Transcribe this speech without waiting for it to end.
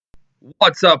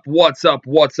What's up? What's up?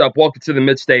 What's up? Welcome to the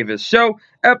Mitch Davis Show,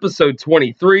 episode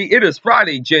 23. It is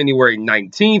Friday, January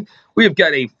 19th. We have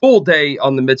got a full day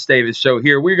on the Mitch Davis Show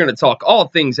here. We're going to talk all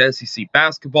things SEC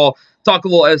basketball, talk a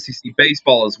little SEC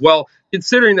baseball as well,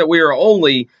 considering that we are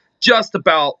only just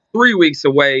about 3 weeks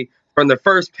away from the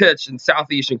first pitch in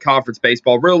Southeastern Conference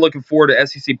baseball. Really looking forward to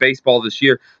SEC baseball this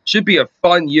year. Should be a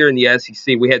fun year in the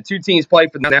SEC. We had two teams play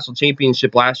for the national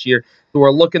championship last year, so we're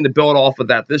looking to build off of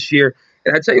that this year.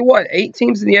 And I tell you what, 8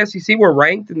 teams in the SEC were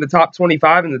ranked in the top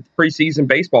 25 in the preseason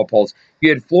baseball polls. You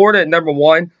had Florida at number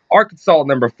 1, Arkansas at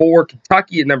number 4,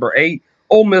 Kentucky at number 8,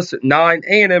 Ole Miss at 9,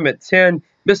 A&M at 10,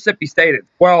 Mississippi State at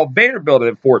 12, Vanderbilt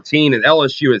at 14, and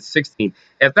LSU at 16.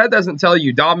 If that doesn't tell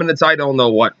you dominance, I don't know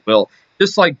what will.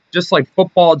 Just like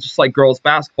football, just like girls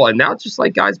basketball, and now just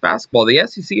like guys basketball, the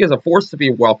SEC is a force to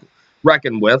be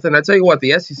reckoned with. And I tell you what,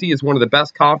 the SEC is one of the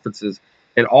best conferences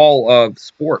in all of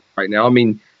sport right now. I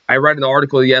mean, I read an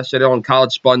article yesterday on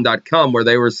collegespun.com where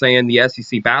they were saying the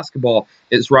SEC basketball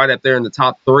is right up there in the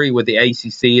top 3 with the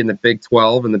ACC and the Big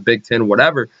 12 and the Big 10,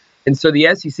 whatever. And so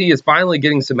the SEC is finally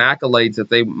getting some accolades that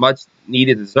they much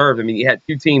needed deserved. I mean, you had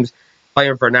 2 teams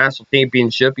playing for a national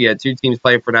championship. You had 2 teams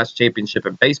playing for a national championship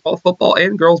in baseball, football,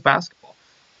 and girls basketball.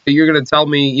 So you're going to tell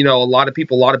me, a lot of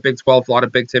people, a lot of Big 12, a lot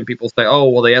of Big 10 people say, oh,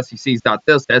 well, the SEC's not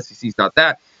this, the SEC's not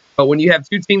that. But when you have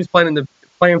 2 teams playing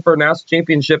for a national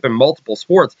championship in multiple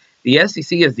sports, the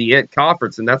SEC is the it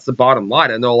conference, and that's the bottom line.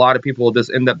 I know a lot of people will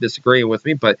just end up disagreeing with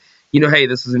me, but, hey,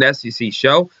 this is an SEC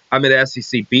show. I'm an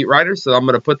SEC beat writer, so I'm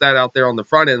going to put that out there on the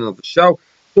front end of the show.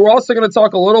 So we're also going to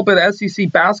talk a little bit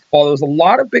SEC basketball. There was a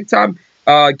lot of big-time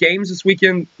games this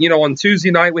weekend. On Tuesday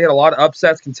night, we had a lot of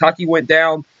upsets. Kentucky went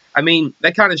down. I mean,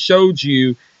 that kind of showed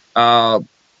you,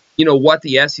 what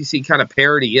the SEC kind of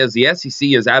parity is. The SEC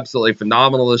is absolutely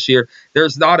phenomenal this year.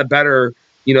 There's not a better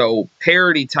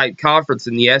parity type conference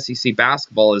in the SEC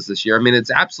basketball is this year. I mean,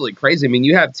 it's absolutely crazy. I mean,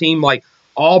 you have a team like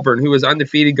Auburn, who was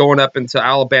undefeated going up into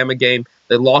Alabama game.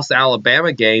 They lost the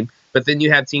Alabama game, but then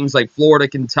you have teams like Florida,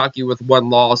 Kentucky with 1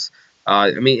 loss.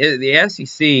 The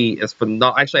SEC is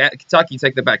phenomenal. Actually, Kentucky,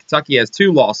 take that back. Kentucky has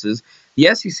 2 losses.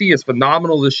 The SEC is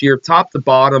phenomenal this year, top to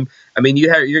bottom. I mean,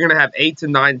 you're going to have 8 to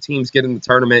 9 teams get in the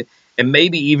tournament, and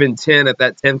maybe even 10 if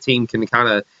that 10th team can kind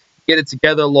of get it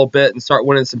together a little bit and start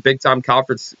winning some big-time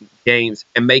conference games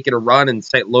and making a run in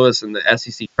St. Louis in the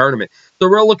SEC tournament. So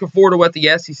we're looking forward to what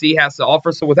the SEC has to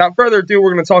offer. So without further ado,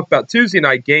 we're going to talk about Tuesday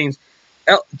night games.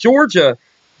 Georgia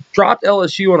dropped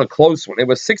LSU on a close one. It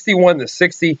was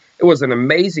 61-60. It was an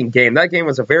amazing game. That game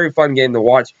was a very fun game to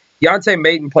watch. Deontay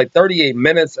Maton played 38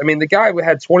 minutes. I mean, the guy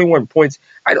had 21 points.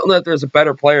 I don't know if there's a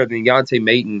better player than Deontay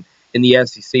Maton in the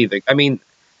SEC.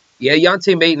 Yeah,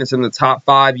 Deontay Maton is in the top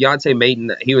 5. Deontay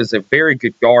Maton, he was a very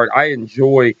good guard. I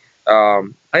enjoy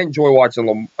watching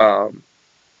him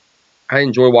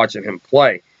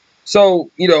play. So,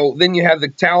 then you have the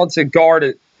talented guard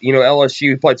at LSU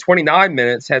who played 29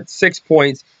 minutes, had 6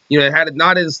 points. Had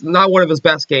not one of his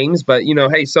best games, but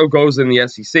hey, so goes in the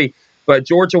SEC. But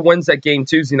Georgia wins that game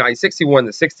Tuesday night,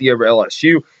 61-60 over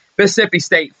LSU. Mississippi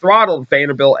State throttled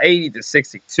Vanderbilt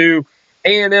 80-62.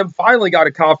 A&M finally got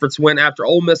a conference win after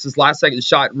Ole Miss's last-second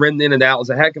shot rimmed in and out. It was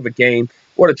a heck of a game.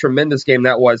 What a tremendous game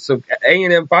that was. So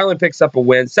A&M finally picks up a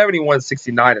win,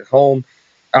 71-69 at home.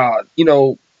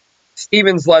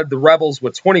 Stevens led the Rebels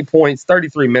with 20 points,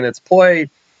 33 minutes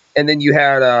played. And then you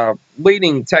had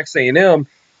leading Texas A&M,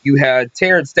 you had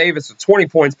Terrence Davis with 20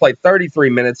 points, played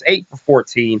 33 minutes, 8 for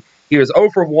 14. He was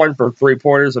 0 for 1 for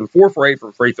three-pointers and 4 for 8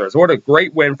 for free throws. What a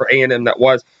great win for A&M that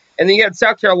was. And then you had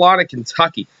South Carolina,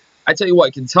 Kentucky. I tell you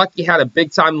what, Kentucky had a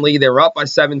big-time lead. They were up by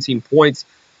 17 points.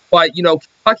 But,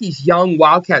 Kentucky's young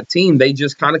Wildcat team, they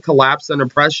just kind of collapsed under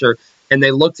pressure, and they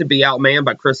looked to be outmanned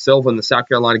by Chris Silva and the South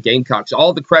Carolina Gamecocks.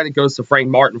 All the credit goes to Frank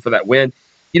Martin for that win.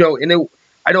 I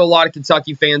know a lot of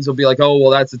Kentucky fans will be like, oh, well,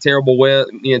 that's a terrible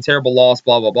win, terrible loss,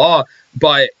 blah, blah, blah.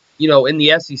 But, in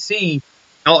the SEC,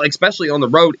 especially on the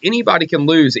road, anybody can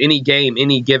lose any game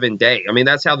any given day. I mean,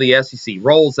 that's how the SEC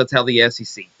rolls. That's how the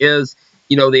SEC is.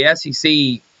 The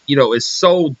SEC is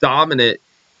so dominant,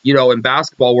 in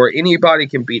basketball where anybody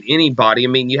can beat anybody. I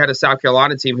mean, you had a South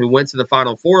Carolina team who went to the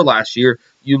Final Four last year.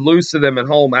 You lose to them at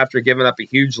home after giving up a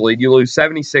huge lead. You lose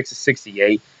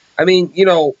 76-68. I mean,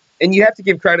 and you have to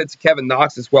give credit to Kevin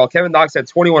Knox as well. Kevin Knox had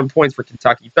 21 points for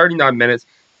Kentucky, 39 minutes,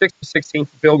 6 for 16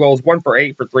 for field goals, 1 for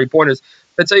 8 for three-pointers.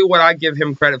 I'll tell you what I give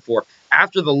him credit for.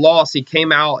 After the loss, he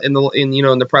came out in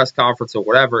the press conference or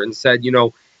whatever and said,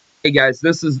 hey guys,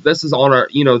 this is on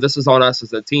us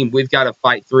as a team. We've got to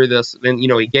fight through this. And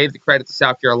he gave the credit to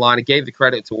South Carolina, gave the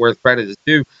credit to where the credit is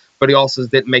due, but he also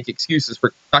didn't make excuses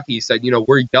for Kentucky. He said,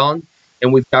 we're young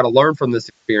and we've got to learn from this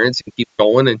experience and keep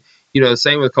going. And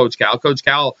Same with Coach Cal. Coach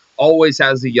Cal always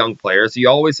has the young players. He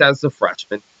always has the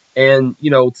freshmen. And,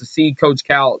 to see Coach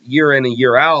Cal year in and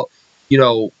year out,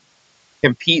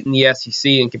 compete in the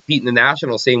SEC and compete in the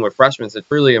national scene with freshmen is a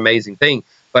truly amazing thing.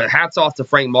 But hats off to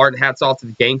Frank Martin, hats off to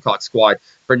the Gamecock squad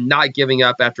for not giving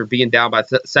up after being down by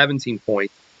 17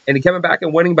 points and coming back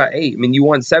and winning by 8. I mean, you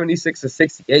won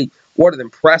 76-68. What an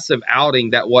impressive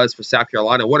outing that was for South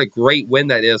Carolina. What a great win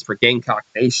that is for Gamecock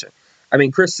Nation. I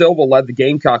mean, Chris Silva led the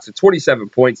Gamecocks with 27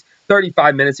 points,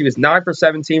 35 minutes. He was 9 for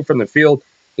 17 from the field.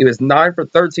 He was 9 for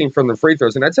 13 from the free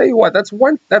throws. And I tell you what, that's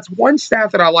one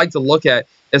stat that I like to look at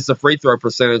is the free throw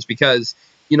percentage because,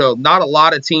 not a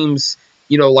lot of teams,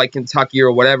 like Kentucky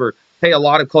or whatever, pay a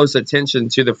lot of close attention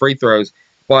to the free throws.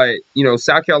 But,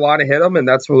 South Carolina hit them, and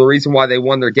that's the reason why they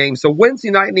won their game. So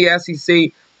Wednesday night in the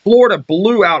SEC, Florida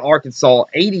blew out Arkansas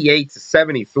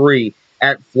 88-73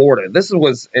 at Florida. This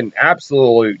was an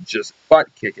absolute just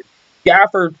butt-kicking.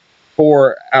 Gafford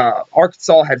for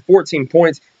Arkansas had 14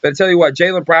 points. But I tell you what,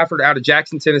 Jalen Bradford out of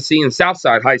Jackson, Tennessee, and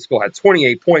Southside High School had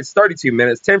 28 points, 32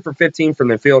 minutes, 10 for 15 from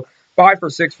the field, 5 for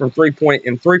 6 from three-point,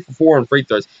 and 3 for 4 on free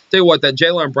throws. Tell you what, that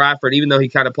Jalen Bradford, even though he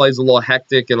kind of plays a little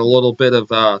hectic and a little bit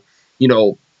of,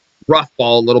 rough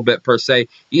ball a little bit per se,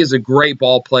 he is a great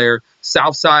ball player.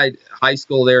 Southside High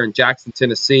School there in Jackson,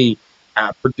 Tennessee,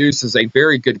 produces a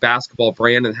very good basketball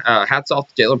brand. And hats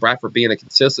off to Jalen Bradford being a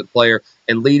consistent player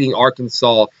and leading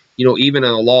Arkansas, even in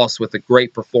a loss with a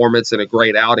great performance and a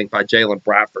great outing by Jalen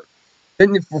Bradford.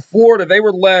 Then for Florida, they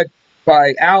were led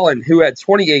by Allen, who had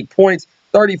 28 points,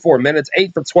 34 minutes,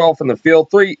 8 for 12 from the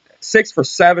field, 6 for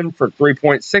 7 for 3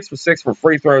 points, 6 for 6 for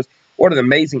free throws. What an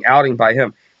amazing outing by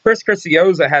him. Chris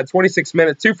Crisioza had 26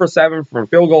 minutes, 2 for 7 from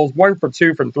field goals, 1 for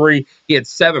 2 from 3. He had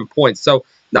 7 points. So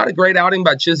not a great outing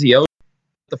by Chizioza.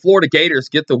 The Florida Gators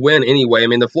get the win anyway. I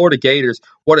mean, the Florida Gators,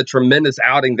 what a tremendous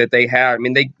outing that they had. I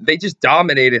mean, they just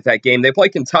dominated that game. They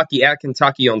played Kentucky at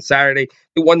Kentucky on Saturday.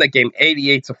 They won that game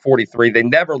 88-43.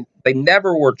 They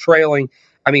never were trailing.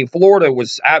 I mean, Florida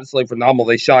was absolutely phenomenal.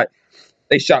 They shot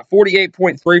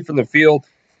 48.3 from the field,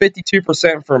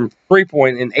 52% from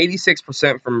three-point, and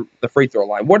 86% from the free throw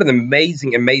line. What an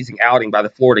amazing, amazing outing by the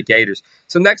Florida Gators.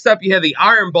 So next up, you have the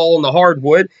Iron Bowl in the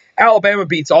hardwood. Alabama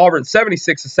beats Auburn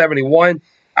 76-71.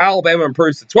 Alabama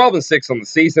improves to 12-6 on the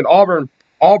season.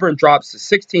 Auburn drops to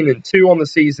 16-2 on the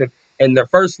season and their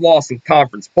first loss in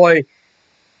conference play.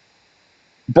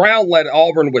 Brown led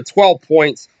Auburn with 12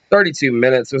 points, 32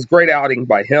 minutes. It was a great outing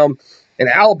by him. And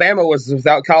Alabama was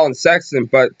without Colin Sexton,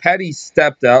 but Petty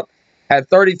stepped up, had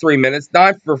 33 minutes,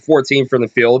 9 for 14 from the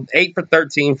field, 8 for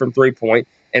 13 from three-point,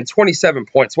 and 27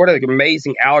 points. What an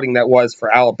amazing outing that was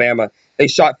for Alabama. They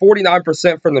shot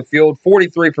 49% from the field,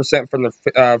 43% from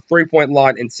the three-point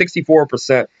line, and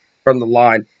 64% from the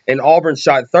line. And Auburn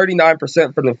shot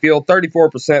 39% from the field,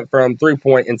 34% from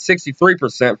three-point, and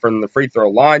 63% from the free throw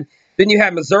line. Then you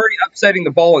have Missouri upsetting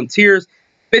the Volunteers,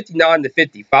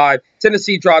 59-55.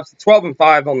 Tennessee drops to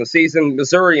 12-5 on the season.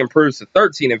 Missouri improves to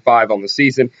 13-5 on the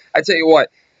season. I tell you what,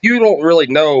 you don't really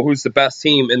know who's the best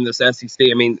team in this SEC.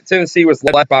 I mean, Tennessee was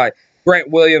led by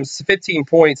Grant Williams, 15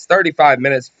 points, 35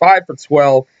 minutes, 5 for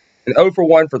 12, and 0 for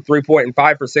 1 for three-point, and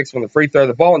 5 for 6 from the free throw.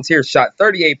 The Volunteers shot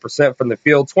 38% from the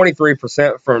field,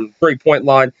 23% from three-point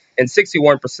line, and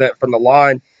 61% from the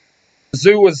line.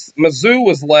 Mizzou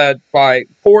was led by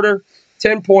Porter,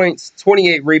 10 points,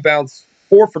 28 rebounds,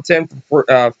 4 for 10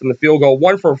 from the field goal,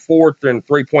 1 for 4 during the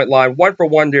three-point line, 1 for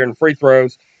 1 during free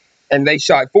throws. And they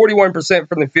shot 41%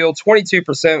 from the field,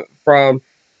 22% from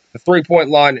the three-point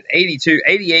line, and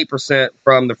 88%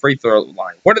 from the free throw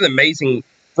line. What an amazing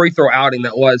free throw outing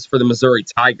that was for the Missouri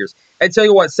Tigers. And tell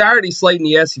you what, Saturday slate in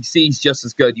the SEC is just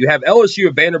as good. You have LSU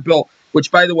at Vanderbilt, which,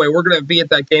 by the way, we're going to be at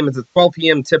that game. It's a 12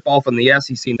 p.m. tip-off on the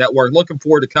SEC Network. Looking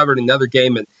forward to covering another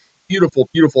game in beautiful,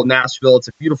 beautiful Nashville. It's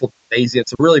a beautiful gymnasium.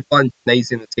 It's a really fun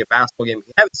gymnasium to see a basketball game. If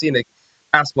you haven't seen a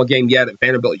basketball game yet at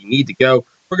Vanderbilt, you need to go.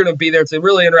 We're going to be there. It's a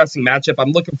really interesting matchup.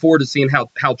 I'm looking forward to seeing how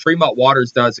Tremont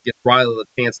Waters does against Riley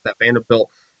LaChance in that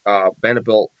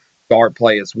Vanderbilt guard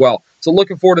play as well. So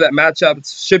looking forward to that matchup. It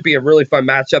should be a really fun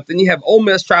matchup. Then you have Ole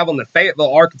Miss traveling to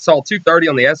Fayetteville, Arkansas, 2:30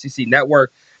 on the SEC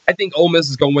Network. I think Ole Miss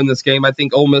is going to win this game. I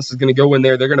think Ole Miss is going to go in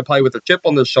there. They're going to play with a chip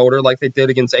on their shoulder like they did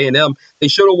against A&M. They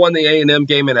should have won the A&M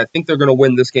game, and I think they're going to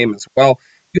win this game as well.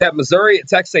 You have Missouri at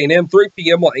Texas A&M, 3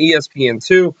 p.m. on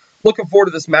ESPN2. Looking forward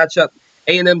to this matchup.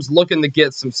 A&M's looking to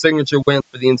get some signature wins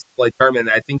for the NCAA tournament,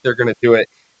 and I think they're going to do it.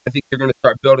 I think they're going to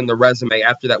start building the resume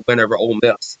after that win over Ole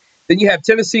Miss. Then you have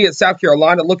Tennessee at South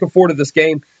Carolina. Looking forward to this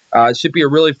game. It should be a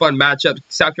really fun matchup.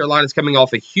 South Carolina's coming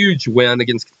off a huge win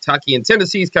against Kentucky, and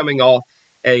Tennessee's coming off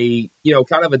a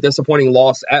kind of a disappointing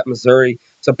loss at Missouri.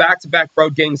 So back-to-back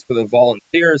road games for the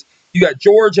Volunteers. You got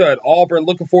Georgia at Auburn.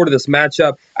 Looking forward to this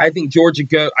matchup. I think Georgia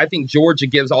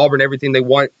gives Auburn everything they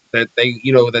want that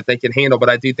they can handle, but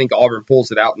I do think Auburn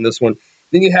pulls it out in this one.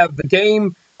 Then you have the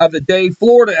game of the day,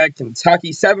 Florida at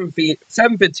Kentucky,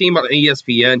 7:15 on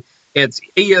ESPN. It's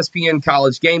ESPN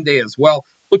College Game Day as well.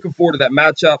 Looking forward to that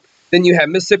matchup. Then you have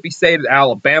Mississippi State at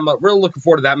Alabama. Really looking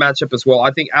forward to that matchup as well.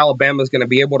 I think Alabama is going to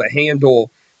be able to handle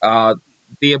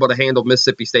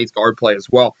Mississippi State's guard play as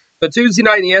well. But Tuesday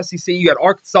night in the SEC, you got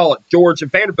Arkansas at Georgia,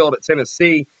 Vanderbilt at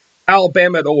Tennessee,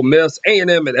 Alabama at Ole Miss,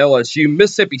 A&M at LSU,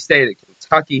 Mississippi State at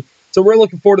Kentucky. So we're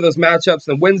looking forward to those matchups.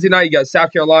 And Wednesday night, you got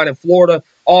South Carolina, Florida,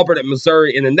 Auburn at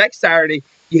Missouri. And the next Saturday,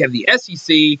 you have the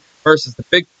SEC versus the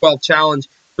Big 12 Challenge.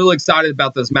 Really excited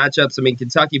about those matchups. I mean,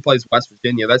 Kentucky plays West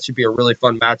Virginia. That should be a really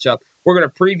fun matchup. We're going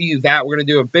to preview that. We're going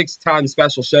to do a big-time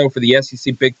special show for the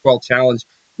SEC Big 12 Challenge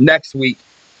next week.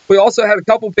 We also had a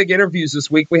couple big interviews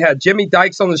this week. We had Jimmy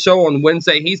Dykes on the show on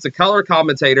Wednesday. He's the color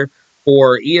commentator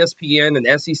for ESPN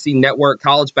and SEC Network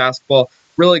College Basketball.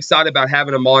 Really excited about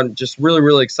having him on. Just really,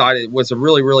 really excited. It was a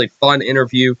really, really fun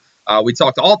interview. We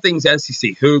talked all things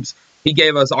SEC hoops. He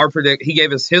gave us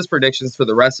his predictions for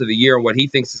the rest of the year and what he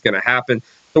thinks is going to happen.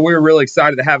 So we were really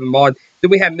excited to have him on.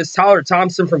 Then we had Miss Tyler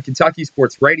Thompson from Kentucky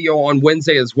Sports Radio on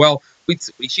Wednesday as well.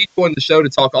 She joined the show to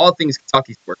talk all things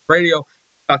Kentucky Sports Radio,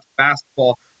 Kentucky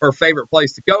basketball, her favorite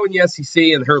place to go in the SEC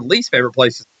and her least favorite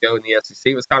places to go in the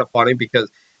SEC. It was kind of funny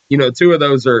because, two of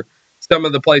those are some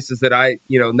of the places that I,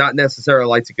 not necessarily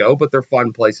like to go, but they're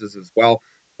fun places as well.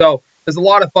 So there's a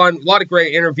lot of fun, a lot of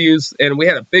great interviews, and we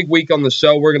had a big week on the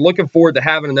show. We're looking forward to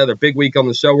having another big week on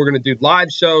the show. We're going to do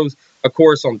live shows, of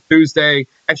course, on Tuesday.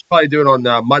 Actually, probably do it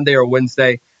on Monday or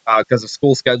Wednesday because of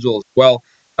school schedule as well.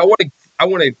 I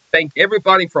want to thank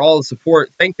everybody for all the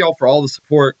support. Thank y'all for all the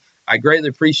support. I greatly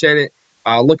appreciate it.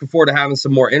 Looking forward to having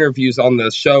some more interviews on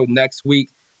the show next week.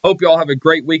 Hope y'all have a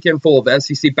great weekend full of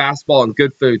SEC basketball and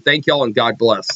good food. Thank y'all and God bless.